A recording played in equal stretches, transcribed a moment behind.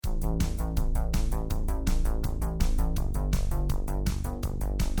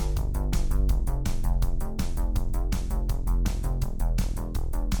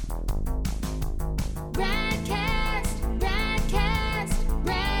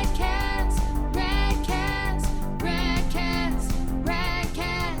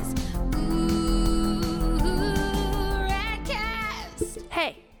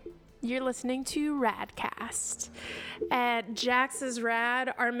You're listening to Radcast. At Jax's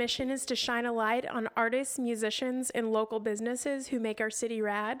Rad, our mission is to shine a light on artists, musicians, and local businesses who make our city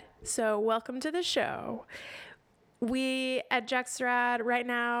rad. So welcome to the show. We at Jax's Rad, right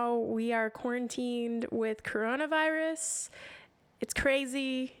now, we are quarantined with coronavirus. It's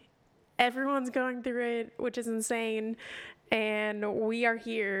crazy. Everyone's going through it, which is insane. And we are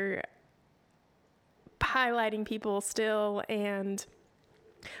here highlighting people still and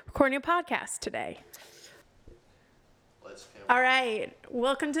recording a podcast today. All right,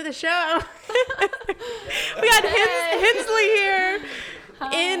 welcome to the show. We got Hensley here.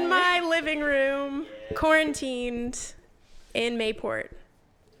 Hi. In my living room, quarantined in Mayport.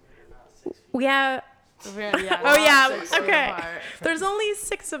 We have. Okay. There's only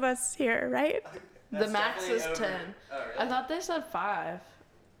 6 of us here, right? The max is 10. Oh, really? I thought they said 5.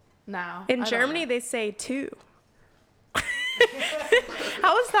 Now in Germany they say 2.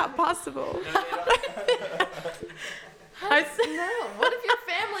 How is that possible? No. What if your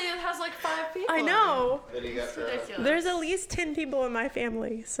family has like 5 people? I know. It's ridiculous. There's at least 10 people in my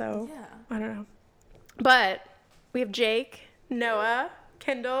family, so yeah. I don't know. But we have Jake, Noah,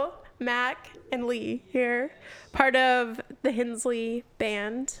 Kendall, Mac, and Lee here, part of the Hensley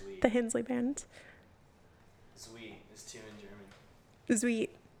band. The Hensley band. Sweet is 2 in German.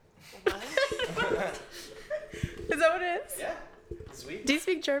 Sweet. What? Is that what it is? Yeah. Sweet. Do you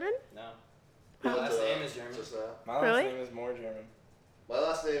speak German? No. My last name is German. My last Really? name is more German. My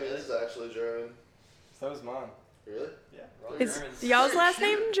last name is actually German. So is mine. Really? Yeah. We're all Is Germans. y'all's last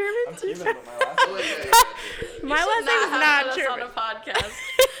name German? I'm Cuban, but my last Oh, name wait, yeah. My last name is not German. On a podcast.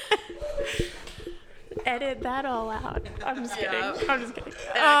 Edit that all out. I'm just kidding. Yeah. I'm just kidding.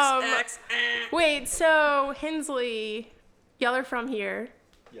 X. Wait, so Hensley, y'all are from here.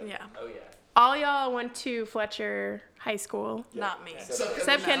 Yeah. Oh yeah. All y'all went to Fletcher High School. Not me.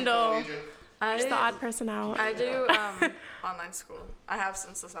 Except Kendall. Just the I odd person out. do online school. I have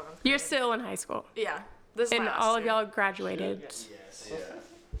since the 7th grade. You're still in high school. Yeah. This is And my last all of year. y'all graduated. Yes. Yeah.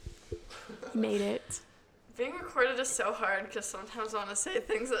 You made it. Being recorded is so hard because sometimes I want to say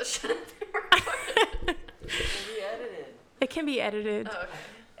things that shouldn't be recorded. We edited. It can be edited. Oh,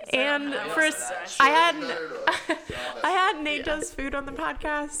 okay. And I for wasn't I actually- had Nate Does Food on the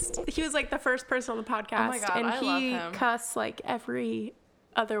podcast. He was like the first person on the podcast. Oh my God, and I he love him. cussed like every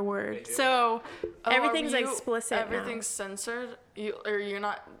other word. So Oh, everything's are you- explicit Everything's censored. You're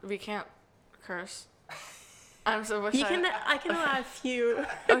not. We can't curse. I'm so wish now. I can allow a few.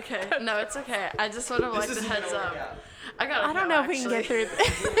 Okay, no, it's okay. I just sort of like the heads up. I don't know if we can get through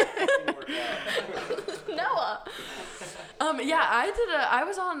this. Noah. Yeah, I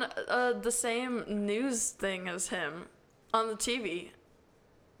was on the same news thing as him on the TV.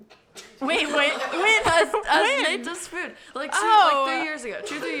 Wait. As Nate Does Food. Like 3 years ago.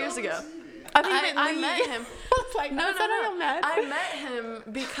 2-3 years ago. I met him. Like, No. Met. I met him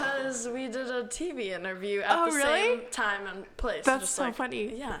because we did a TV interview at the really? same time and place. That's Just so like,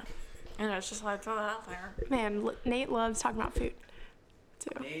 funny. Yeah. And I was just like, throw that out there. Man, Nate loves talking about food, too.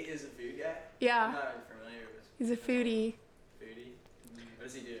 Nate is a food guy. I'm Yeah, not familiar with he's a foodie. foodie. What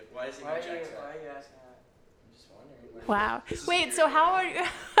does he do? Why does he Why make are you Jack's asking that? I'm just wondering. Wow. This is Wait, so weird. how are you?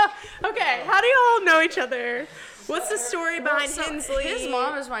 Okay, how do you all know each other? What's the story behind So Hensley? his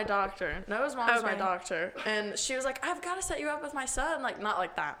mom is my doctor. Noah's mom is my Okay. doctor. And she was like, I've got to set you up with my son. Like, not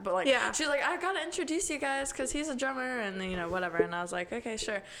like that, but like, Yeah. she's like, I've got to introduce you guys because he's a drummer and, whatever. And I was like, okay,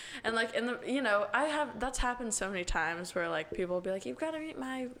 sure. And like, that's happened so many times where like people will be like, you've got to meet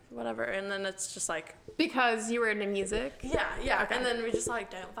my whatever. And then it's just like, Because you were into music. yeah. Okay. And then we just like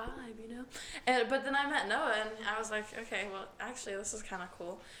don't vibe, but then I met Noah and I was like, okay, well, actually, this is kind of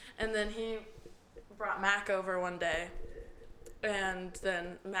cool. And then he brought Mac over one day. And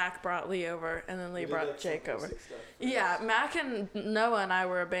then Mac brought Lee over, and then Lee brought Jake over. Yeah, Mac and Noah and I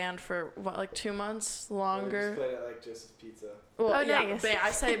were a band for, 2 months longer? We just played at like Joseph's Pizza. Well, Oh, yeah, nice.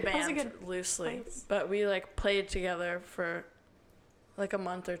 I say That was a band good loosely, place. but we played together for a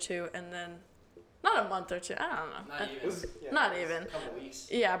month or two, and then not a month or two. I don't know. Not even. Not even. A couple weeks.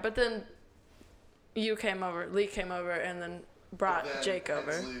 Yeah, but then Lee came over, and then brought Jake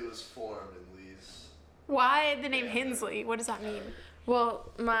over. Hensley was formed in Lee's. Why the name Hensley? What does that mean? Well,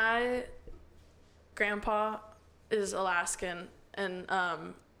 my grandpa is Alaskan, and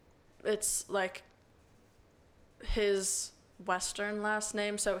it's like his Western last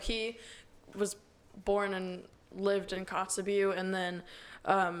name. So he was born and lived in Kotzebue, and then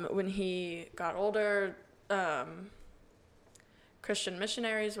when he got older, Christian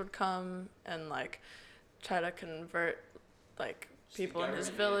missionaries would come and try to convert people in his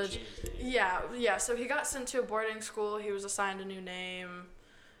village. Yeah. So he got sent to a boarding school. He was assigned a new name,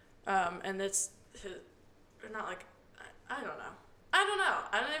 And it's his, or not like, I don't know.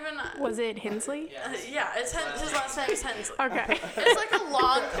 I don't even. Was it Hensley? Yeah, it's his last name is Hensley. Okay. It's like a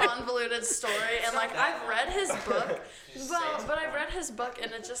long, convoluted story, and like I've read his book. But I've read his book,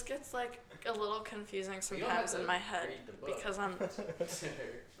 and it just gets like a little confusing sometimes in my head because I'm.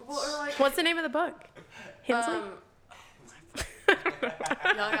 Well, or like. What's the name of the book? Hensley?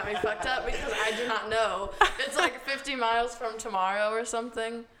 Y'all got me fucked up because I do not know. It's like 50 miles from tomorrow or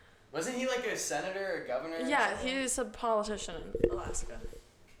something. Wasn't he like a senator or governor? Yeah, he's a politician in Alaska.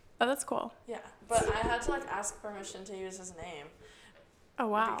 Oh, that's cool. Yeah, but I had to like ask permission to use his name. Oh,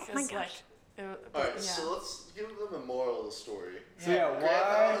 wow. Because, My gosh. Alright, so let's give them the moral of the story. So yeah, why?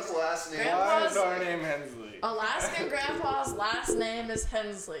 Grandpa's last name. Why is our name Hensley? Alaskan Grandpa's last name is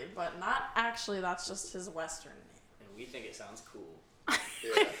Hensley, but not actually. That's just his Western name. And we think it sounds cool.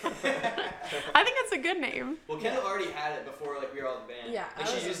 Yeah. I think that's a good name. Well, Kendall already had it before, like, we were all the band. Yeah, Like, I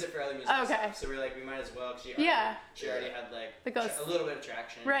she was- used it for other music Okay. stuff. So we were like, we might as well, because she already had, like, It goes- a little bit of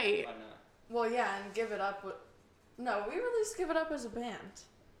traction. Right. Why not? Well, yeah, and Give It Up. No, we released Give It Up as a band.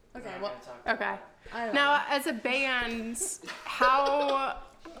 Okay, We're not well, gonna talk Okay. I don't Now, know. as a band, how,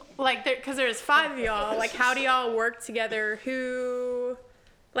 like, because there's 5 of y'all, like, how do y'all work together? Who,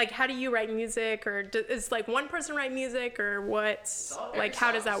 like, how do you write music? Or is, like, one person write music? Or what? Every Like,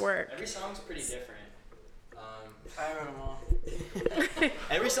 how does that song's- work? Every song's pretty different. I wrote them all.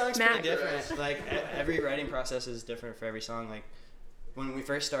 Every song's Matt. pretty different. Like, every writing process is different for every song. Like, when we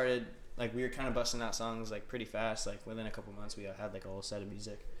first started, like, we were kind of busting out songs, like, pretty fast. Like, within a couple months, we had, like, a whole set of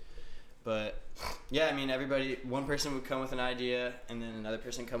music. But, yeah, I mean, one person would come with an idea, and then another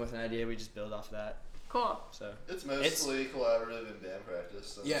person come with an idea. We just build off of that. Cool. So, It's mostly collaborative in band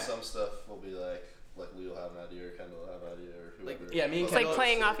practice. And Yeah. some stuff will be like we'll have an idea, or Kendall will have an idea, or whoever. Like, yeah, me and It's But like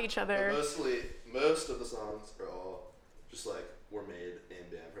playing off each but other. most of the songs are all just like were made in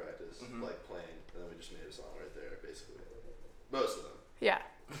band practice, Mhm. like playing, and then we just made a song right there, basically. Most of them. Yeah.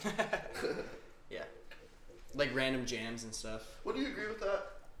 yeah. Like, random jams and stuff. Would you agree with that,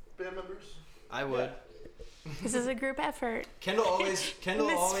 band members? I would. This is a group effort. Kendall always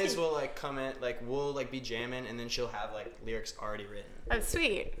Mystery. will, like, comment, like, we'll, like, be jamming, and then she'll have, like, lyrics already written. Oh,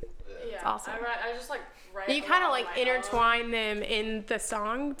 sweet. Yeah, awesome. I just like write. You kind of along like my own. intertwine them in the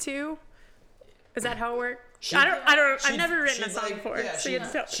song too. Is that how it works? She- I've never written a she'd, song like, before. Yeah, so you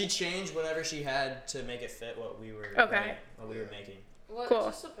don't. she changed whatever she had to make it fit what we were Okay. what we were making. Well, Cool.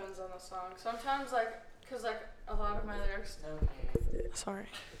 it just depends on the song. Sometimes, like, cause like a lot of my lyrics. Sorry.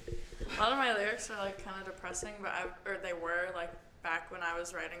 A lot of my lyrics are like kind of depressing, but they were like back when I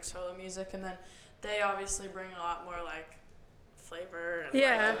was writing solo music, and then they obviously bring a lot more like flavor and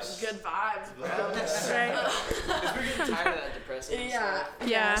Yeah. like, good vibes, bro. Right. We're getting tired of that depressing Yeah. stuff.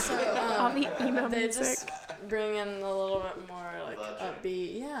 Yeah. So All the emo they music. just bring in a little bit more like vibe train.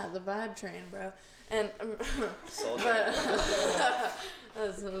 upbeat. Yeah, the vibe train, bro. And Soul but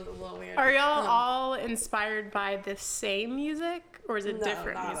that's a little weird. Are y'all all inspired by the same music, or is it No,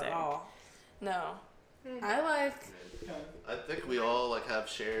 different not music? At all. No. I like. I think we all like have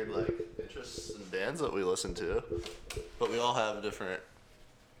shared like interests in bands that we listen to, but we all have different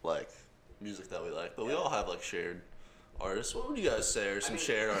like music that we like. But we all have like shared artists. What would you guys say are some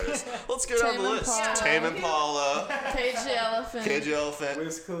shared artists? Let's get on the Tame list. Impala. Tame Impala, Cage the Elephant. Cage the Elephant.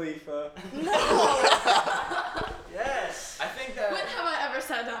 Wiz Khalifa. Yes. I think that When have I ever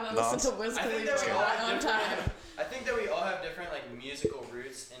sat down and listened to Wiz I think Khalifa that we in all my have own different. time? I think that we all have different like musical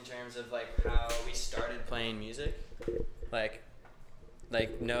roots in terms of like how we started playing music. Like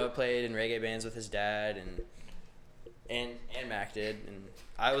Noah played in reggae bands with his dad, and Mac did, and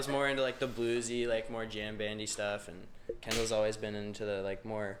I was more into like the bluesy, like more jam bandy stuff, and Kendall's always been into the like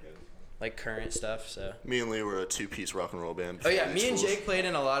more like current stuff. So. Me and Lee were a two-piece rock and roll band. Oh yeah, me and Jake played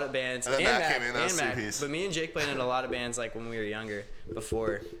in a lot of bands. And then Matt came in as Mac, two-piece. but me and Jake played in a lot of bands like when we were younger,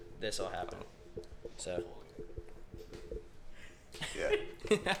 before this all happened. So. Yeah.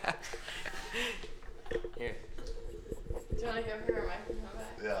 Here. Do you want to give her a microphone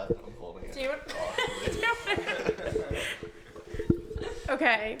back? Yeah, I'm holding it. Do you- Awkwardly.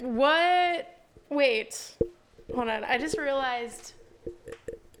 Okay, what? Wait, hold on. I just realized.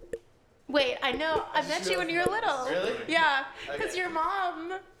 Wait, I know. I met you when you were little. Really? Yeah, because Okay. your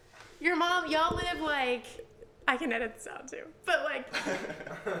mom, y'all live like. I can edit this out too, but like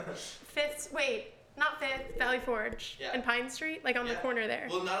Fifth. Wait, not Fifth. Valley Forge Yeah. and Pine Street, like on the Yeah. corner there.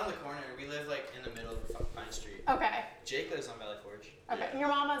 Well, not on the corner. We live like in the middle of Pine Street. Okay. Jake lives on Valley Forge. Okay. Yeah. Your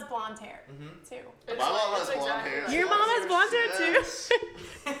mom has blonde hair Mhm. too. It's My mom like- has it's blonde exactly hair. like Your that. mom has blonde hair too. Yes.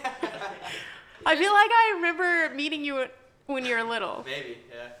 I feel like I remember meeting you when you were little. Maybe,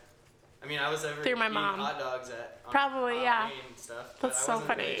 yeah. I mean, I was ever Through my eating mom. hot dogs at Probably, yeah. Halloween and stuff. That's but so I wasn't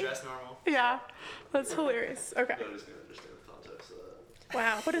funny. Really dressed normal. Yeah, that's hilarious. Okay. Nobody's gonna understand the context of that.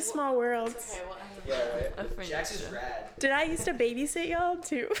 Wow, what a small world. It's okay, well, I have Yeah, a right. friend Jax is too. rad. Did I used to babysit y'all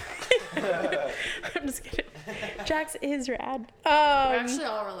too? I'm just kidding. Jax is rad. We're actually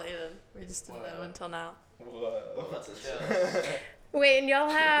all related. We just didn't know until now. Whoa. That's a show. wait, and y'all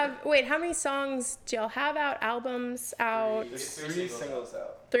have how many songs do y'all have out? Albums out? There's 3 singles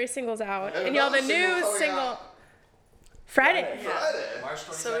out. 3 singles out, And and y'all have a another single new coming single. out. Friday. Friday. March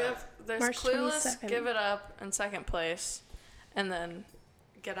 27th. So we have there's March Clueless, 27th. Give It Up in second place, and then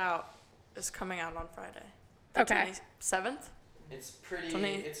Get Out is coming out on Friday. The Okay. 27th? It's pretty.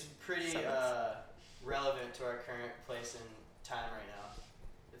 20 It's pretty seventh. relevant to our current place and time right now.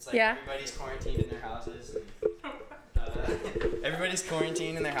 It's like Yeah. everybody's quarantined in their houses. Everybody's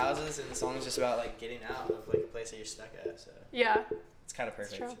quarantined in their houses, and the song's just about like getting out of like a place that you're stuck at. So Yeah, it's kind of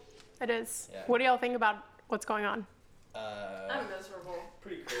it's perfect. true. It is. Yeah. What do y'all think about what's going on? I'm miserable.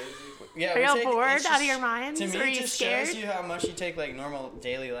 Pretty crazy. Yeah, Are we y'all take- bored it's out of just- your minds? To me, Are it you just scared? shows you how much you take like normal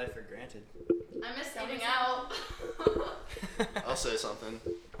daily life for granted. I miss eating out. I'll say something.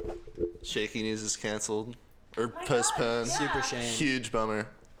 Shaky News is canceled or postponed. Super shame. Huge bummer.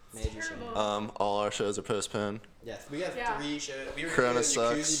 Major shame. All our shows are postponed. Yeah, we have Yeah. 3 shows. We were Corona gonna do the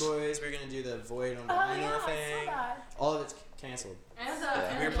Jacuzzi sucks. Boys. We were gonna do the Void on Oh Vinyl yeah, I saw thing. that. All of it's canceled.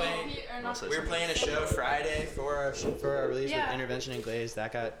 And We were playing- I'll say We were something. playing a show Friday for our release Yeah. with Intervention and Glaze.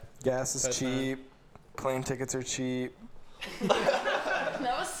 That got Gas is Postponed. cheap. Plane tickets are cheap.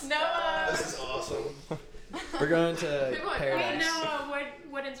 Noah. This is awesome. We're going to People are Wait, Paradise. Noah,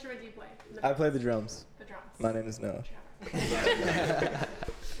 what instrument do you play? I play the drums. The drums. My name is Noah.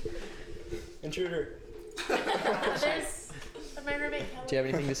 Intruder. There's my roommate Kelly. Do you have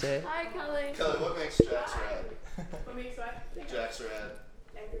anything to say? Hi Kelly. Kelly, what makes Jax rad? What makes what? Jax rad.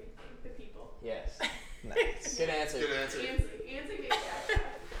 Everything. The people. Yes. Nice. Good answer. Good answer. Ansley makes that.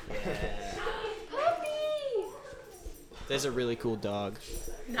 Yeah. Puppy. There's a really cool dog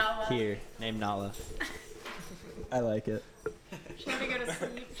Noah. here named Nala. I like it. She had to go to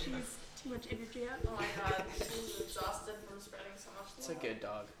sleep. She's too much energy out. Oh my god, she's exhausted from spreading so much It's a good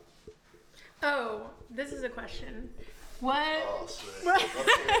dog. Oh, this is a question. What? Oh, sweet. What?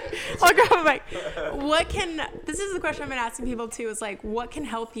 Let's hear it. I'll go back. What can? This is the question I've been asking people too. Is like, what can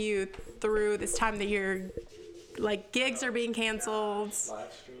help you through this time that you're, like, gigs are being canceled.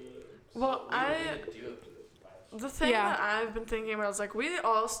 Well, the thing Yeah. that I've been thinking about is like we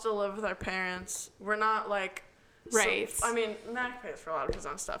all still live with our parents. We're not like Right. So, I mean, Mac pays for a lot of his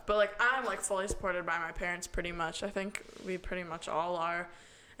own stuff, but like I'm like fully supported by my parents pretty much. I think we pretty much all are.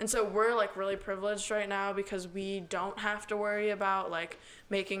 And so we're like really privileged right now because we don't have to worry about like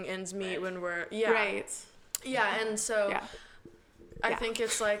making ends meet when we're Right. Yeah, and so Yeah. I Yeah. think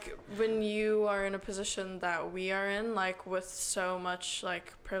it's like when you are in a position that we are in, like with so much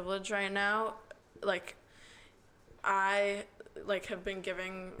like privilege right now, like I like have been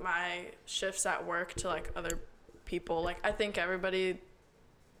giving my shifts at work to like other people. Like I think everybody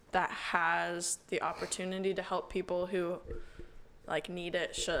that has the opportunity to help people who like need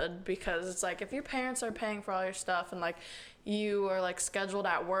it should, because it's like if your parents are paying for all your stuff and like you are like scheduled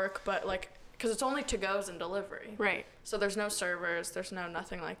at work, but like because it's only to goes and delivery. Right. So there's no servers, there's no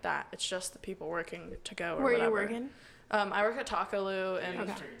nothing like that. It's just the people working to go or Where are whatever. you working? I work at Taco Lou and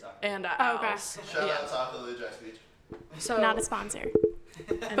Okay. and at Oh, okay. Al's. Shout yeah. out Taco Lou, Jax Beach. So Not a sponsor,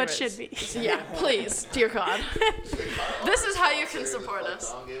 but anyways. should be. Yeah, please, dear God. This is how you can support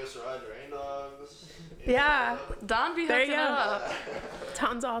us. Don gave us a ride to Rain Dogs. Yeah. Don be There hooking you it go. up.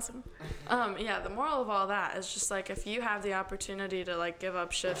 Tom's awesome. Yeah, the moral of all that is just like if you have the opportunity to like give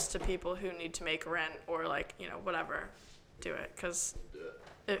up shifts to people who need to make rent or like, you know, whatever, do it. Because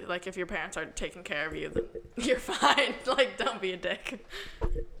like if your parents aren't taking care of you, then you're fine. Like, don't be a dick.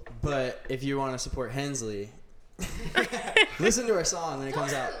 But if you want to support Hensley, listen to our song when it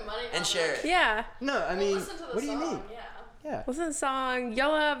comes out and share it. Yeah. No, I mean, Listen to the what do you song, mean? Yeah. Yeah. Listen to the song.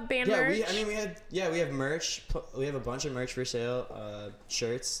 Y'all have band merch. We have merch. We have a bunch of merch for sale.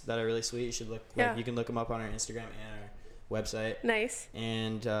 Shirts that are really sweet. You should look. Yeah. Like, you can look them up on our Instagram and our website. Nice.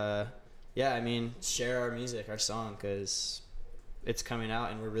 And yeah, I mean, share our music, our song, because it's coming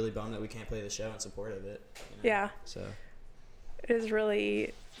out, and we're really bummed that we can't play the show in support of it. You know? Yeah. So It is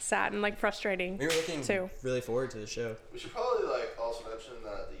really sad and like frustrating. we were looking too. really forward to the show. We should probably like also mention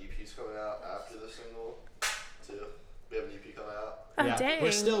that the EP's coming out after the single too. We have an EP coming out. Oh, yeah, dang.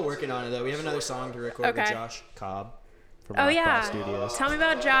 we're still working on it though. We have another song to record with Okay. Josh Cobb from Oh Rock yeah. Box Studios. Tell me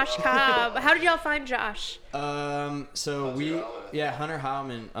about Josh Cobb. How did y'all find Josh? So Hunter we, Howman. yeah, Hunter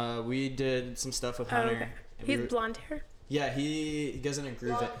Howman. We did some stuff with Oh, Hunter. okay. and He's we were- blonde hair. Yeah, he goes in a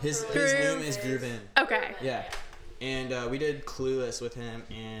groove. Well, His Groove name is Groove In. Okay. Yeah, and we did Clueless with him,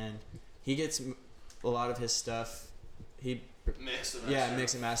 and he gets a lot of his stuff. He Mixed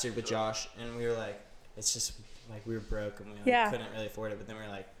mixed and mastered with Josh, and we were like, it's just like we were broke and we couldn't really afford it, but then we were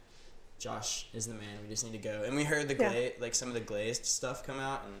like, Josh is the man. We just need to go, and we heard the some of the glazed stuff come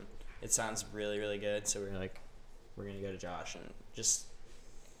out, and it sounds really really good. So we were like, we're gonna go to Josh, and just.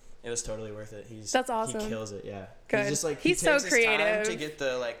 It was totally worth it. That's awesome. He kills it, yeah. Good. He's just like He's he so takes his time creative. to get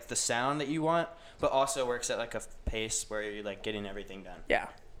the sound that you want, but also works at like a pace where you're like getting everything done. Yeah.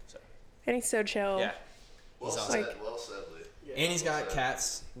 So. And he's so chill. Yeah. Well He's said. awesome. Well said, Lee. And he's got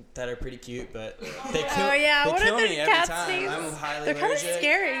cats that are pretty cute, but they kill. Oh yeah. They What kill are the me every cats' time. names? I'm highly They're kind of allergic.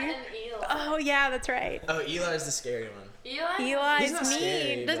 scary. And Eli. Oh yeah, that's right. Oh, Eli's the scary one. Eli's He's not mean.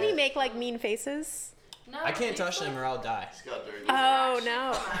 scary, Doesn't he but- make like mean faces? No, I can't he's touch like, him or I'll die. He's got dirty. Oh actually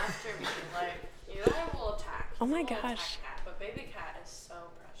no. come after me. Like, Eli will attack. Oh my He will attack gosh. Cat, but baby cat is so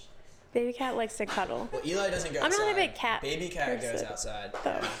precious. Baby cat likes to cuddle. Well, Eli doesn't go I'm outside. not a big cat Baby cat goes person. outside.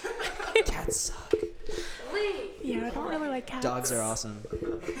 Though. Cats suck. Lee. Yeah, I don't really like cats. Dogs are awesome.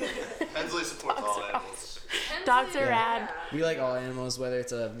 Hensley supports all animals. Dogs are rad. We like all animals, whether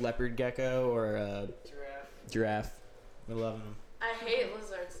it's a leopard gecko or a giraffe. We're loving them. I hate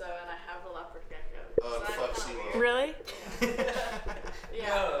lizards though, and I have a leopard gecko. So Fuck that's kinda SeaWorld. weird. Really?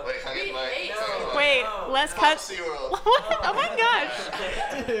 Yeah. Wait, can I get my? hate can I get my- Wait, let's Fuck cut. SeaWorld. Oh my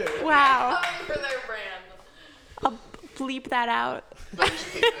gosh. Wow. Coming for their brand. I'll bleep that out. No, you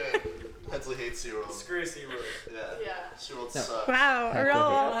should keep it in. Hensley hates SeaWorld. Screw SeaWorld. Yeah. Yeah. SeaWorld No. sucks. Wow. A We real.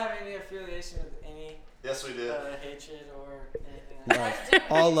 don't have any affiliation with any Yes, we do. hatred or anything like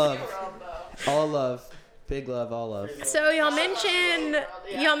that. Love. All love. SeaWorld, though. All love. Big love, all love. So y'all mentioned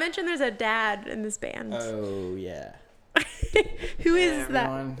Yeah. y'all mentioned there's a dad in this band. Oh, yeah. Who is Hey, that?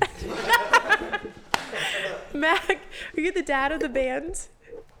 everyone. Mac, are you the dad of the band?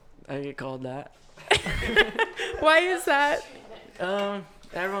 I get called that. Why is that?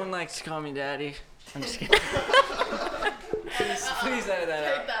 Everyone likes to call me daddy. I'm just kidding. please edit that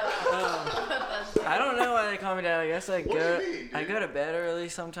Take out. that out. I don't know why they call me daddy. I guess What do you mean, I dude? go to bed early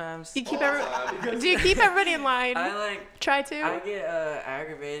sometimes. You keep All every- the time. Do you keep everybody in line? I like. Try I to. get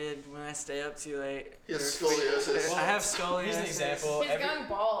aggravated when I stay up too late. He has scoliosis. I have scoliosis. Here's an example. He's going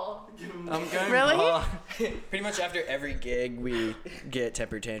bald. I'm going Really? bald. Pretty much after every gig, we get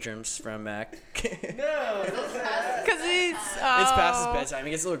temper tantrums from Mac. it's Because he's. past Oh. his bedtime.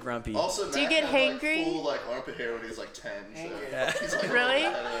 He gets a little grumpy. Also, Do you Matt get had, hangry? Like, full like armpit hair when he was like 10. So Yeah. he's, like, Really?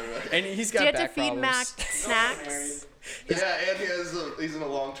 ahead of everybody. And he's Do got you have to back feed problems. Mac snacks? Yeah, and he's in a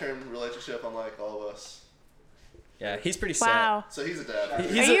long-term relationship, unlike all of us. Yeah, he's pretty set. Wow. So he's a dad. Are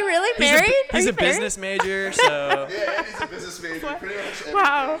you really married? Are He's you a business major, so Yeah, and he's a business major. Pretty much everything.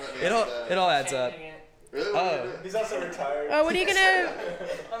 Wow. that makes it all dad. it all adds up. Really? Oh. He's also retired. Oh, what are you gonna?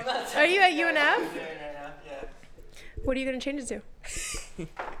 I'm not Are you at UNF? right now. Yeah. What are you gonna change it to?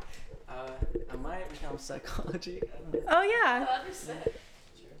 I might become psychology. I don't know. Oh yeah. That'd be sick.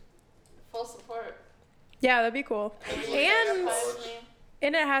 Full support. Yeah, that'd be cool. And Advise me.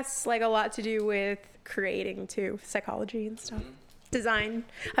 and it has like a lot to do with creating too, psychology and stuff. Design.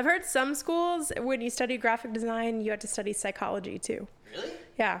 I've heard some schools when you study graphic design, you have to study psychology too. Really?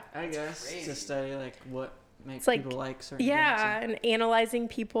 Yeah. I guess crazy. to study like what makes It's like- people like certain Yeah, things. and analyzing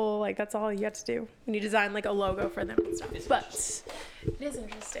people, like that's all you have to do when you design like a logo for them and stuff. It's But it is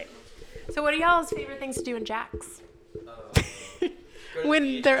interesting. So what are y'all's favorite things to do in Jack's?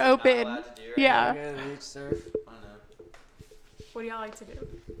 When they're open. Yeah. Go to the beach, surf. I don't know. What do y'all like to do?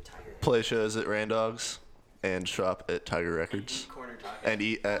 Play shows at Randogs and shop at Tiger Records Corner Taco. and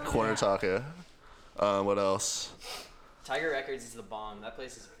eat at Corner Taco. What else? Tiger Records is the bomb. That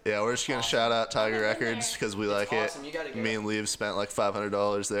place is Yeah, we're just gonna shout out Tiger Records because we like awesome. You gotta it. go. Me and Lee have spent like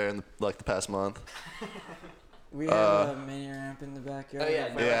 $500 there in like the past month. We have a mini ramp in the backyard. Oh,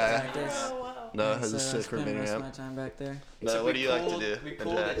 yeah, for yeah. practice. wow. No, it And has a so I sick for spend mini most of ramp. my time back there. No, what do you like to do? We in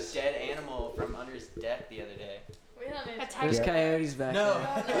pulled a Jack's? dead animal from under his deck the other day. We don't need A to. tiger- There's coyotes back No.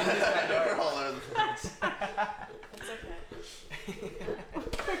 there. We're all over the place. It's okay.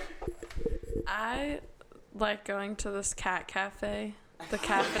 I like going to this cat cafe, the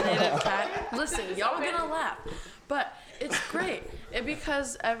caffeinated cat. Listen, y'all gonna laugh, but it's great.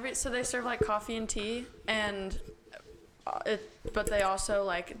 Because so they serve like coffee and tea, and but they also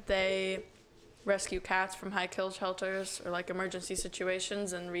like they rescue cats from high kill shelters or like emergency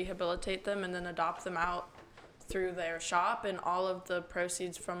situations and rehabilitate them and then adopt them out through their shop, and all of the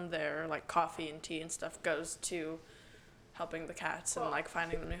proceeds from their like coffee and tea and stuff goes to helping the cats and like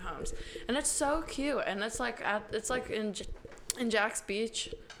finding them new homes. And it's so cute, and it's like in Jack's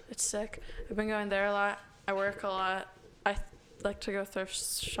Beach. It's sick. I've been going there a lot. I work a lot. like to go thrift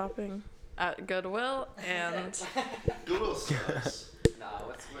shopping at Goodwill, and Goodwill sucks. Nah,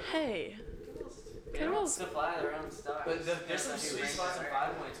 what's hey, They don't Goodwill's supply their own stuff. But there's some sweet spots in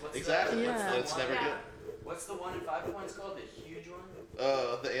 5 Points. What's Exactly. The, Yeah. what's That's the never one, good. What's the one in 5 Points called? The huge one?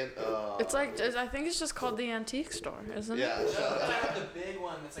 it's like I think it's just called the antique store, isn't Yeah. it? No, it's the big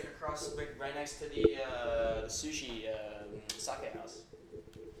one that's like across, like, right next to the sushi sake house.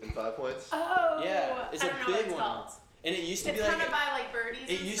 In 5 Points. Oh, Yeah, it's I a don't know big what it's one. called. And it used to It's be like kind of by like birdies.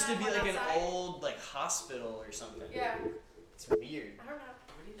 it and used to stuff be on like that an side. old like hospital or something. Yeah, It's weird. I don't know.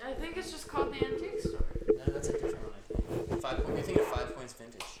 I think it's just called the antique store. No, that's a different one. I think. 5 Points. You're thinking of 5 Points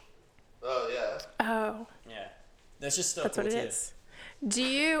Vintage. Oh yeah. Oh, Yeah, that's just still that's cool what it too. is. Do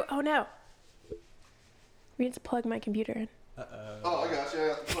you? Oh no. We need to plug my computer in. Oh, I got you. I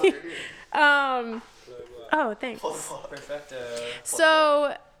got the plug right here. Oh, thanks. Perfecto.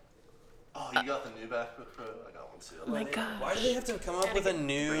 So, Oh, you got the new MacBook Pro? I got one too. oh my gosh. Why do they have to come up with a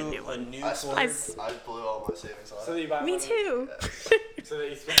new I, cord? I blew all my savings on So it. that you buy Me one too. So that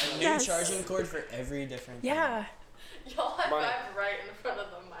you spend A new Yes. charging cord for every different thing. Yeah. Y'all high Money. five right in front of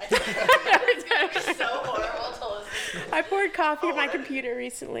the mic. It's so horrible to listen to. I poured coffee in my computer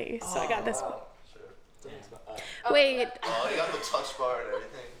recently, so I got this one. Sure. Wait, Oh, you got the touch bar and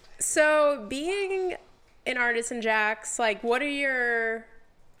everything. so being an artist in Jax, like, what are your,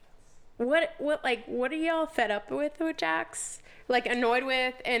 what are y'all fed up with Jax? Like, annoyed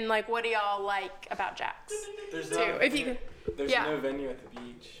with, and like, what do y'all like about Jax? There's Too, no, if you could. there's yeah. no venue at the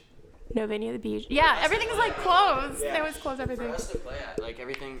beach. No venue at the beach. Yeah, everything's like closed. Yeah. They always close For everything. us to play at, like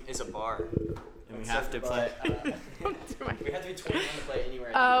everything is a bar, and we Except have to the play. bar. We have to be 21 to play anywhere.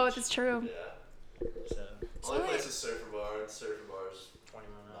 At Oh, the beach. that's true. Yeah. So Only place is Surfer Bar, and Surfer Bar's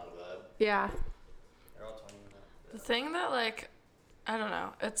 21 not up. bad. Yeah. They're all 21 up. The thing that like, I don't know.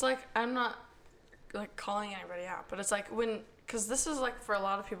 It's like I'm not like calling anybody out, but it's like because this is like for a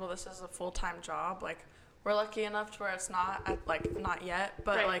lot of people this is a full-time job. Like we're lucky enough to where it's not not yet,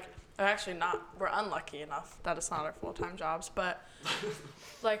 but Right. like we're actually not. We're unlucky enough that it's not our full-time jobs. But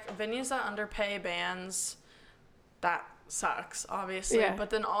like venues that underpay bands, that sucks obviously. Yeah. But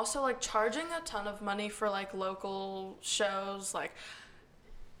then also like charging a ton of money for like local shows, like.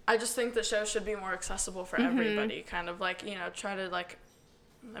 I just think the show should be more accessible for everybody. Kind of like, try to like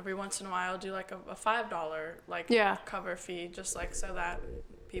every once in a while do like a $5 like Yeah. cover fee, just like so that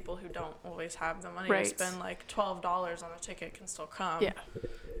people who don't always have the money Right. to spend like $12 on a ticket can still come. Yeah.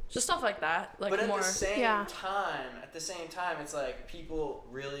 Just stuff like that. Like But at more. the same Yeah. time, it's like people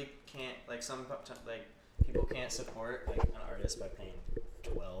really can't like like people can't support like an artist by paying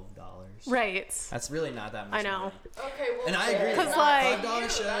 $12. Right. That's really not that much. I know. money. Okay, well, And I agree. 'Cause, like- $5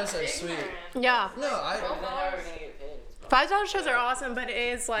 shows are sweet. Yeah. No, I. Then how are we gonna get paid? $5 shows are awesome, but it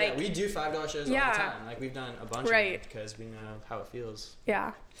is Yeah, like, we do $5 shows all Yeah. the time. Like we've done a bunch Right. of them because we know how it feels.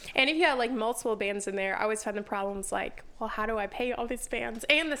 yeah. And if you had like multiple bands in there, I always find the problems like, well, how do I pay all these bands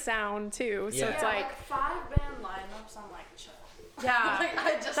and the sound too? So Yeah. it's like, 5 band lineups, I'm like, chill. yeah, Like,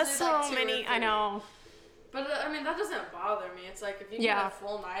 I just that's need, so like, 2 or many. I 3. know. But I mean, that doesn't bother me. It's like if you Yeah. get a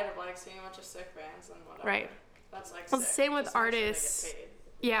full night of like seeing a bunch of sick bands, then whatever. Right. That's like. Well, sick. same with Just make sure they get artists. paid.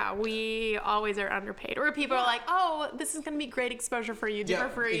 Yeah, we always are underpaid. Or people are like, oh, this is gonna be great exposure for you, do for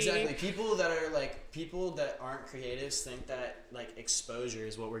free. exactly. People that aren't creatives think that like exposure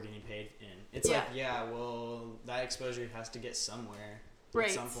is what we're getting paid in. It's Yeah. like, yeah, well, that exposure has to get somewhere Right.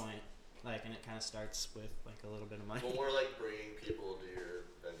 at some point. Like, and it kind of starts with like a little bit of money. Well, we're like bringing people to your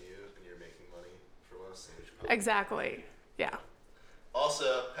venue and you're making money from us. And you should probably- Exactly. Yeah.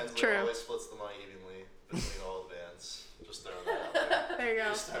 Also, Hensley True. always splits the money evenly between all the bands. Just throwing that out there. There you go.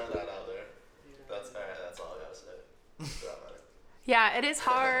 Just throwing that out there. That's alright. That's all I gotta say. For that matter. Yeah, it is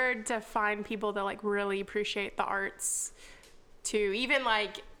hard to find people that like really appreciate the arts too. Even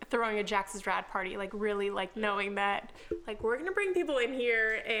like throwing a Jax's Rad party, like really like knowing that like we're gonna bring people in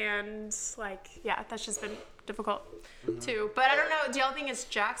here and like yeah, that's just been difficult too. But I don't know, do y'all think it's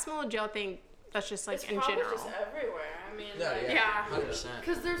Jacksonville or do y'all think that's just like It's in probably general? just everywhere. I mean, Yeah. 100%.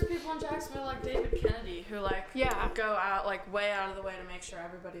 Because there's people in Jacksonville like David Kennedy who like Yeah. go out like way out of the way to make sure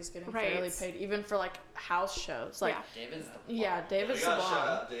everybody's getting Right. fairly paid, even for like house shows. Like Yeah. David's the yeah, We David's the gotta shout bomb.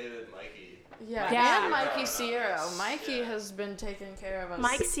 out David, Mikey. Yeah. Yeah. And Mikey Yeah. Sierra. Mikey Yeah. has been taking care of us.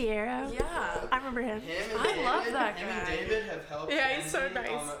 Mike Sierra. Yeah. I remember him. Him and I David, love that him guy. and David have helped. Yeah, he's so Hensley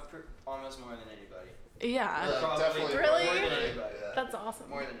nice. almost more than anybody. Yeah. Probably Definitely. Really? More than anybody. Yeah. That's awesome.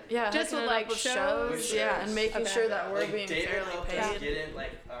 More than anybody. Yeah, Just hooking with, it like, up with shows? yeah, and making Okay. sure that we're Like being David fairly helped paid. us get in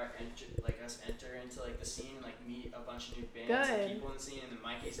like us enter into like the scene and like meet a bunch of new bands Good. and people in the scene, and then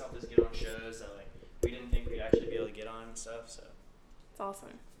Mikey's helped us get on shows that like we didn't think we'd actually be able to get on and stuff. So It's awesome.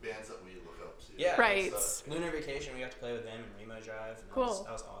 bands that we look up to. Yeah. Right. Lunar Vacation, we got to play with them in Remo Drive. And Cool.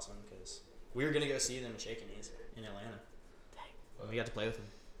 That was awesome because we were going to go see them at Shakin' Knees in Atlanta. Well, we got to play with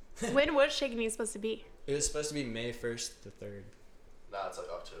them. When was Shakin' Knees supposed to be? It was supposed to be May 1st to 3rd. Nah, it's like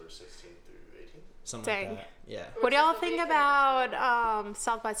October 16th through 18th. Something Dang. like that. Yeah. What do y'all the think weekend? about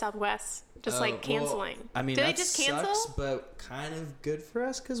South by Southwest? Just Oh, like canceling. Well, I mean, Did they that just cancel? sucks, but kind of good for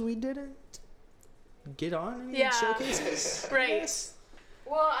us because we didn't get on any Yeah. showcases. Right.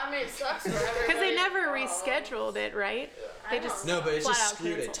 Well, I mean, it sucks for everybody. Because they never rescheduled it, right? I They know. just No, but it flat just out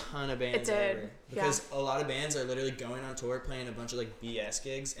screwed a canceled. ton of bands It did, over. Because a lot of bands are literally going on tour, playing a bunch of like BS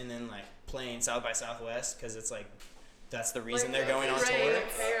gigs, and then like playing South by Southwest because it's like that's the reason Like, they're going on right.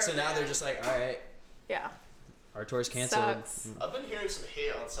 tour. So now they're just like, all right, Yeah. our tour's canceled. Sucks. I've been hearing some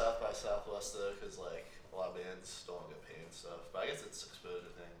hate on South by Southwest though, because like a lot of bands don't get paid and stuff. But I guess it's exposure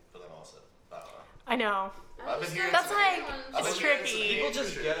thing. But then also, I don't know. I know. I've been hearing That's some like- hate. I've it's been hearing some tricky. hate People for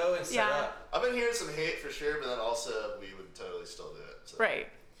just sure. go and set Yeah. up. I've been hearing some hate for sure, but then also we would totally still do it. So. Right.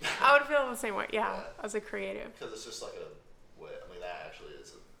 I would feel the same way. Yeah. Yeah. As a creative. Because it's just like a way. I mean, that actually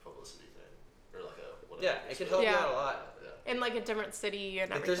is a publicity thing, or like a whatever. Yeah, it could help Yeah. you out a lot. Yeah. In like a different city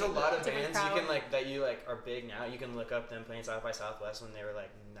and Like, everything. there's a lot of Different bands you crowd. can like that you like are big now. You can look up them playing South by Southwest when they were like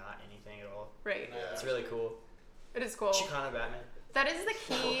not anything at all. Right. Yeah. It's really cool. It is cool. Chicana Batman. That is the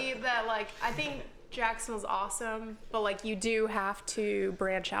key that like I think Jacksonville's awesome, but like you do have to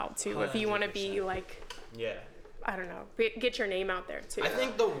branch out too if you want to be 100%. like Yeah. I don't know, get your name out there too. I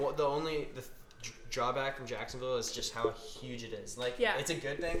think the only drawback from Jacksonville is just how huge it is. Like, Yeah. it's a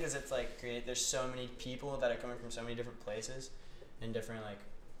good thing because it's like great. There's so many people that are coming from so many different places and different like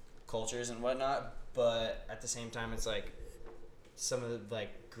cultures and whatnot. But at the same time, it's like some of the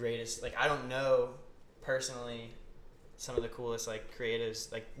like greatest. Like, I don't know personally some of the coolest like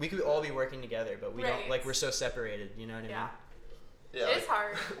creatives. Like, we could all be working together, but we Right. don't. Like, we're so separated. You know what I Yeah. mean? Yeah. It is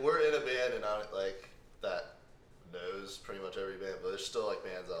hard. We're in a band and I like that knows pretty much every band, but there's still like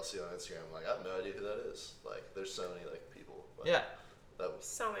bands I'll see on Instagram. I'm like, I have no idea who that is. Like, there's so many like people. Like, Yeah. That was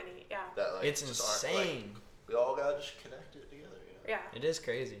So many, yeah. that like It's just aren't, like, insane. we all gotta just connect it together. You know? Yeah. It is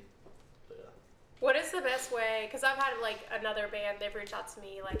crazy. But, yeah. What is the best way? Because I've had like another band, they've reached out to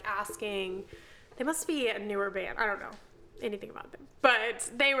me like asking, they must be a newer band. I don't know anything about them, but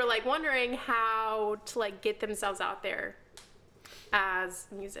they were like wondering how to like get themselves out there as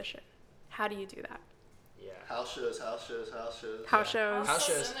a musician. How do you do that? Yeah. House shows, house shows, house shows. House shows. House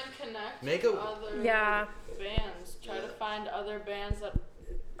shows. And then connect Make with a- other Yeah. bands. Try to Yeah. find other bands that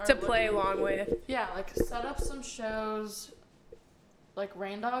are To play looking- along with. Yeah, like set up some shows. Like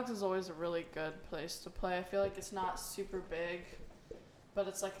Rain Dogs is always a really good place to play. I feel like it's not super big, but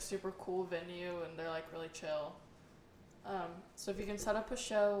it's like a super cool venue and they're like really chill. So if you can set up a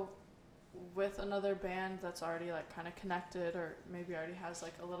show with another band that's already like kind of connected or maybe already has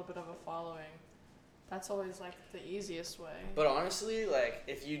like a little bit of a following, that's always like the easiest way. But honestly, like,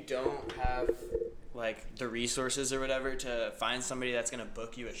 if you don't have like the resources or whatever to find somebody that's gonna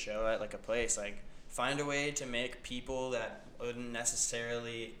book you a show at like a place, like find a way to make people that wouldn't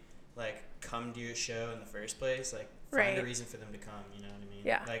necessarily like come to your show in the first place, like find a Right. reason for them to come. You know what I mean?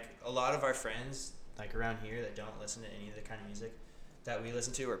 Yeah. Like a lot of our friends like around here that don't listen to any of the kind of music that we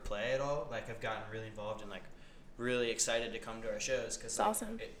listen to or play at all, like have gotten really involved and like really excited to come to our shows because like,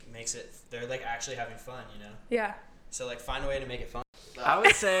 awesome. it makes it they're like actually having fun, you know. Yeah. So like find a way to make it fun. I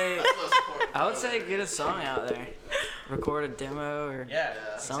would say That's the most important I would part. say get a song out there, record a demo or Yeah,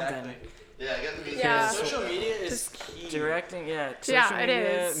 Yeah. something. exactly. Yeah, get the music. Yeah. Social media is Just key. Directing, yeah, Yeah, social it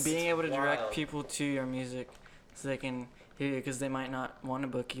media, is. being able to direct Wild. people to your music so they can hear you because they might not want to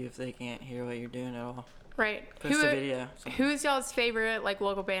book you if they can't hear what you're doing at all. Right. Post a video. Who's y'all's favorite like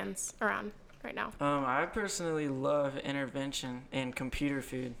local bands around right now? I personally love Intervention and Computer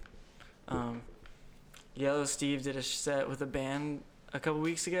Food. Yellow Steve did a set with a band a couple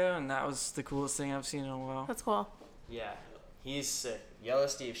weeks ago, and that was the coolest thing I've seen in a while. That's cool. Yeah, he's sick. Yellow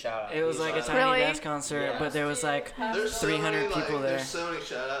Steve, shout out. It was He's like a awesome. tiny Really? dance concert, Yeah. but there was like There's so 300 many, people like, there. There's so many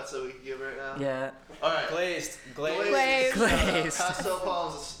shout outs that we can give right now. Yeah, All right. Glazed. Glazed. Glazed. Pastel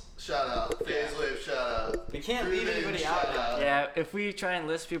Palms, shout out. Phase Wave, shout out. We can't leave Groovin', anybody shout out now. yeah. If we try and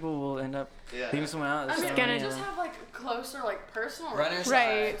list people, we'll end up Yeah. leaving someone out. There's I so mean, gonna many, just have like closer, like personal. Runner's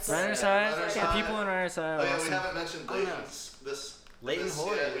Right. Sides. Runner's Yeah, Side. Runner's The Side. people in Runner's Side Oh are yeah, we awesome. haven't mentioned Oh, no. Leighton's this. Leighton this-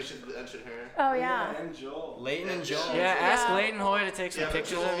 Hoy. Yeah, we should mention her. Oh yeah. And Joel. Leighton and Joel. Yeah, ask Yeah. Leighton Hoy to take some Yeah, but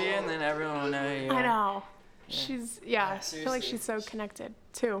pictures of you, Joel- and then everyone will know who you are. I know. She's I feel like seriously. she's so connected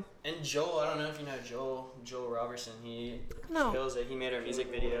too. And Joel, I don't know if you know Joel Robertson. He No. kills it. He made our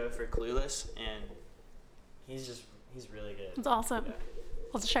music video for Clueless, and he's really good. It's awesome. Yeah.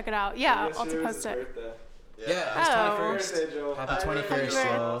 I'll have to check it out. Yeah, I'll have to Yesterday was post his it. birthday. Yeah, it's Oh. 21st. Birthday, Joel. Happy Happy 21st, birthday.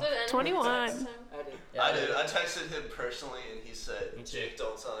 Joel. Did anyone 21. text him? I did. Yeah, I did. I texted him personally, and he said, Me too. "Jake,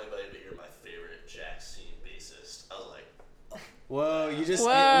 don't tell anybody, but you're my favorite Jack's Scene bassist." I was like, Whoa, you just Whoa.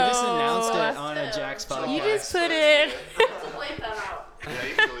 announced it on a Still. Jack's You podcast. You just put it. Bleep that out. Yeah,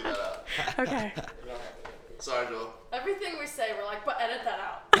 you can delete that out. Okay. Sorry, Joel. Everything we say, we're like, but edit that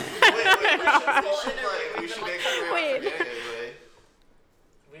out. Wait, we We've should been make like, sure we're Wait. not forgetting anyway.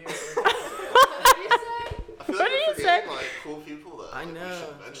 What did you say? I feel What like did we're you say? forgetting like cool people that I like, we know.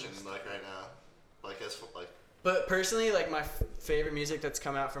 should mention like right now. Like as like But personally, like my favorite music that's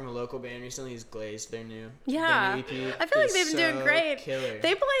come out from a local band recently is Glazed. They're new. Yeah. Their new EP I feel like is they've been doing so great. Killer.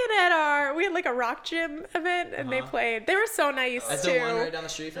 They played at we had like a rock gym event and they Uh-huh. played. They were so nice That's too. the one right down the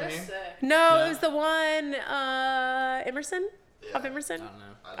street from They're here. sick. No, Yeah. it was the one Emerson? yeah. Of Emerson? I don't know.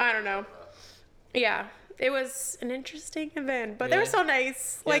 I don't know. Yeah. It was an interesting event, but they were Really? so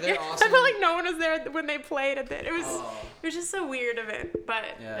nice. Yeah, Like they're I awesome. feel like no one was there when they played at it. It was Oh. it was just a weird event, but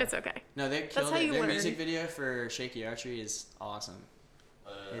Yeah. it's okay. No, they That's killed how it. you Their learn. music video for Shaky Archery is awesome.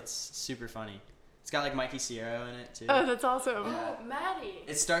 It's super funny. It's got like Mikey Sierra in it too. Oh, that's awesome. Oh, Maddie.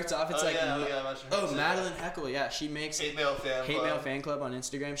 It starts off. It's like yeah, we gotta mention her oh too. Madeline Heckle. Yeah, she makes Hate Mail Fan Hate Club. Mail Fan Club on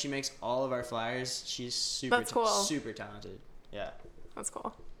Instagram. She makes all of our flyers. She's super That's cool. super talented. Yeah. That's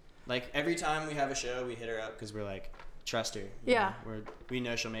cool. Like every time we have a show, we hit her up because we're like, trust her. you Yeah. know? We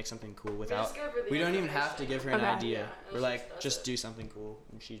know she'll make something cool just without. give her the We don't even have to give her an Okay. idea. Yeah, and We're she like, does just it. do something cool,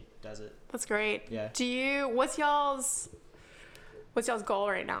 and she does it. That's great. Yeah. What's y'all's goal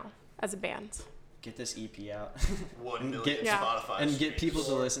right now as a band? Get this EP out. 1 And million get- Yeah. Spotify and get streams. people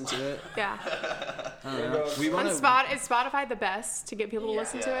to listen to it. Yeah. I don't know. We want On to. Spot is Spotify the best to get people to Yeah.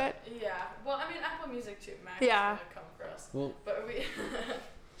 listen to Yeah. it? Yeah. Well, I mean, Apple Music too. Max Yeah. is gonna come for us. Well, But we.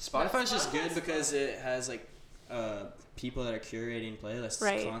 Spotify's just good Spotify's because it has like people that are curating playlists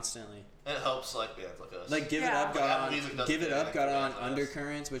Right. constantly. It helps like bands like us. Like Give It Yeah. Up Like, got Apple on Music does Give It the Up thing got like on that.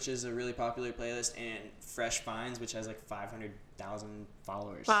 Undercurrents, which is a really popular playlist, and Fresh Finds, which has like 500,000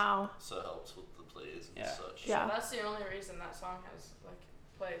 followers. Wow. so it helps with the plays and Yeah. such. Yeah. That's the only reason that song has like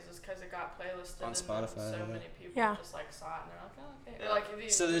plays is because it got playlisted On and Spotify, then so yeah. many people Yeah. just like saw it and they're like, oh, okay. Yeah. Like, if you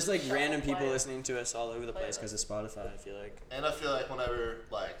So there's like shuffle random people play it. listening to us all over the place because of Spotify. I feel like. And I feel like whenever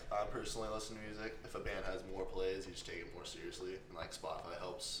like I personally listen to music, if a band has more plays, you just take it more seriously. And like Spotify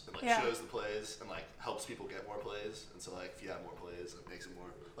helps and like Yeah. shows the plays and like helps people get more plays. And so like if you have more plays, it makes it more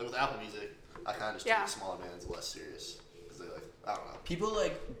like with Apple Music, I kind of just Yeah. take smaller bands less serious because they like I don't know. People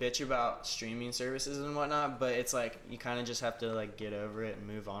like bitch about streaming services and whatnot, but it's like you kind of just have to like get over it and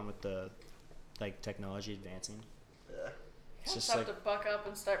move on with the like technology advancing. Yeah. It's You just have like to buck up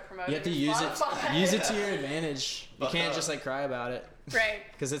and start promoting. you have to your use it Spotify. use it to your advantage. You Buck can't up. just like cry about it Right.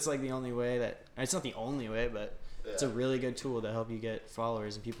 because it's like the only way that it's not the only way, but it's a Yeah. really good tool to help you get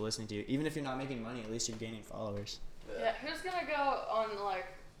followers and people listening to you. Even if you're not making money, at least you're gaining followers. Yeah, who's gonna go on like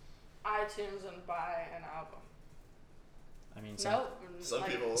iTunes and buy an album? I mean, some, Nope. Some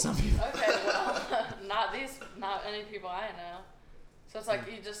like- people. some people. Okay, well, not any people I know. So it's like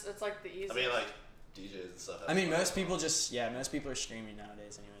it's like the easiest. I mean like DJs and stuff. I mean, most people most people are streaming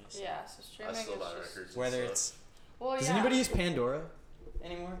nowadays, anyways. Yeah, so I streaming still is buy just. records. Whether and it's stuff. Well, does yeah. anybody use Pandora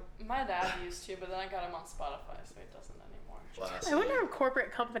anymore? My dad used to, but then I got him on Spotify, so he doesn't anymore. Classic. I wonder if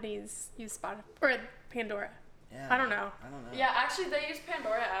corporate companies use Spotify or Pandora. Yeah. I don't know. I don't know. Yeah, actually, they use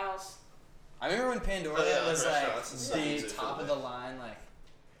Pandora at Alice. I remember when Pandora Oh, yeah, was like restaurants and stuff the too, top of yeah. the line, like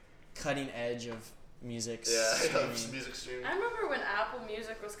cutting edge of music. Yeah, streaming. music streaming. I remember when Apple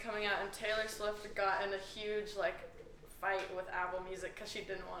Music was coming out and Taylor Swift got in a huge like fight with Apple Music because she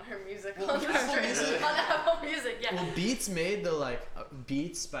didn't want her music Well, on, the Apple stream- Music- on Apple Music. Yeah. Well, Beats made the like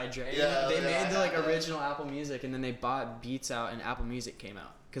Beats by Dre. Yeah, they yeah, made the like yeah. original Apple Music, and then they bought Beats out, and Apple Music came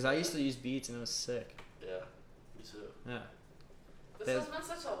out. Cause I used to use Beats, and it was sick. Yeah, me too. Yeah. This There's- has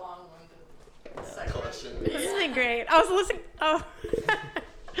been such a long-winded Yeah, segment. question. This has been great. I was listening. Oh,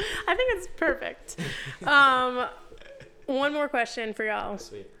 I think it's perfect. One more question for y'all.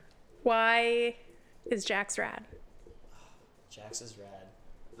 Sweet. Why is Jax rad? Jax is rad.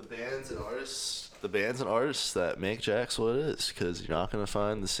 The bands and artists that make Jax what it is, because you're not gonna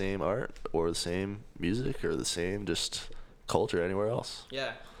find the same art or the same music or the same just culture anywhere else.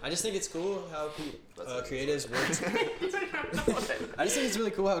 Yeah, I just think it's cool how That's creatives work. I just think it's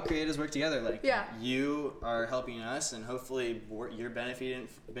really cool how creatives work together. Like, Yeah. you are helping us, and hopefully you're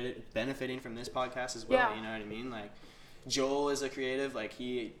benefiting from this podcast as well. Yeah. You know what I mean? Like, Joel is a creative. Like,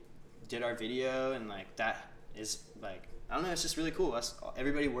 he did our video, and like that is like, I don't know. It's just really cool. Us,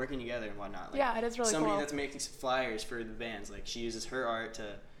 everybody working together and whatnot. Like, Yeah, it is really somebody cool. that's making flyers for the bands. Like, she uses her art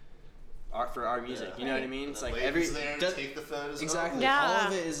to for our music. You know what I mean? It's like Layton's there to does- take the photos. and exactly. Yeah. All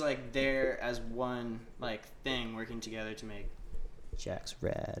of it is like there as one like thing working together to make Jack's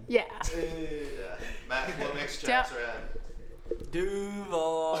rad. Yeah. all. Yeah. Matt, what makes Jack's rad?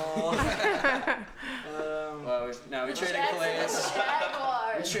 Duval. Well, we traded Calais.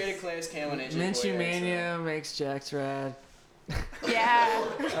 We traded Calais, Cam, and AJ. Minshew Boyer, Mania makes Jax rad. Yeah.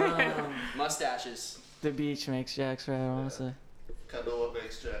 so- Mustaches. The beach makes Jax rad, honestly. Kendall, what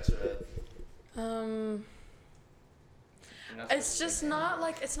makes Jack's rad? It's just not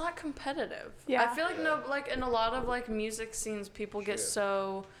like it's not competitive. Yeah. I feel like no, like in a lot of like music scenes, people get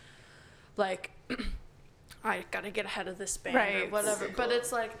so like I gotta get ahead of this band or Right. whatever. Okay, But cool.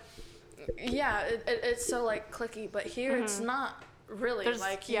 it's like, yeah, it's so like clicky. But here it's not really There's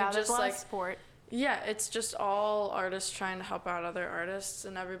like you there's just a lot like of sport. yeah, it's just all artists trying to help out other artists,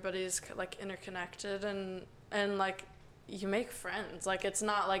 and everybody's like interconnected and like. You make friends. Like, it's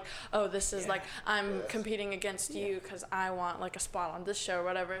not like, oh, this is like, I'm competing against you because I want, like, a spot on this show or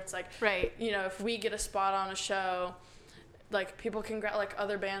whatever. It's like, Right. you know, if we get a spot on a show, like, people can, like,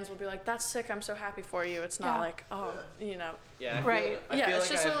 other bands will be like, that's sick, I'm so happy for you. It's not Yeah. like, oh, you know. Yeah. I Right. Feel, I Yeah, feel it's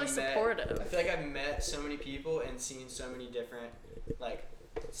like just I've really supportive. I feel like I've met so many people and seen so many different like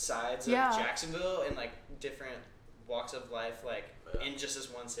sides of Yeah. Jacksonville and like different walks of life, like in just this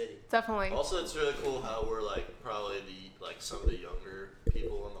one city. Definitely. Also, it's really cool how we're like probably some of the younger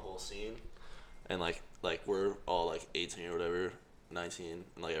people in the whole scene, and like we're all like 18 or whatever, 19,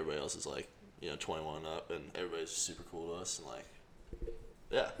 and like everybody else is like 21 up, and everybody's super cool to us, and like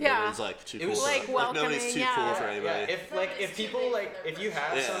Yeah. nobody's like too It cool. was, for, like, nobody's welcoming, too yeah. cool for Yeah, anybody. if people like if you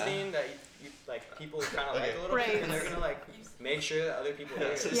have Yeah. something that you like people kind of like Okay. a little Right. bit, and they're gonna like make sure that other people hear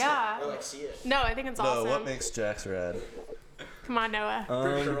it Yeah. or like see it. No, I think it's awesome. makes Jack's rad? Come on, Noah.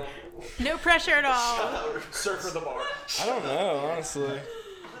 Um, No pressure at all. Surfer the bar. I don't know, honestly.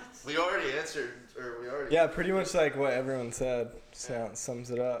 We already answered, or we already. Yeah, pretty much like what everyone said. Sums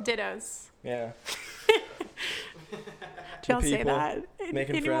it up. Dittos. Yeah. Do y'all say people, that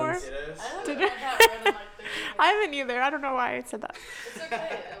making anymore? friends. It is. I haven't either. I don't know why I said that. It's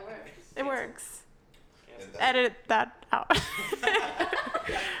okay, it works. It works. Edit that out.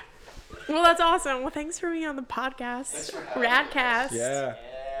 Well, that's awesome. Well, thanks for being on the podcast. Radcast. Yeah. Yeah.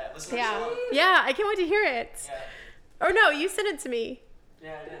 Listen Yeah. To Yeah, I can't wait to hear it. Yeah. Or no, you sent it to me.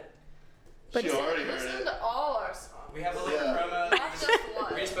 Yeah, I did. But She already heard Listen it. to all our songs. We have a little Yeah. promo. Not just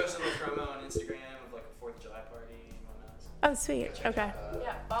one. We just posted a little promo on Instagram of like a 4th of July party and whatnot. Oh, sweet. Okay.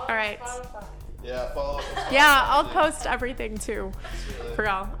 Yeah, follow All right. Spotify. Yeah, follow up. Yeah, I'll post everything too for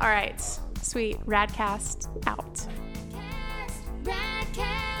y'all. All right. Sweet. Radcast out.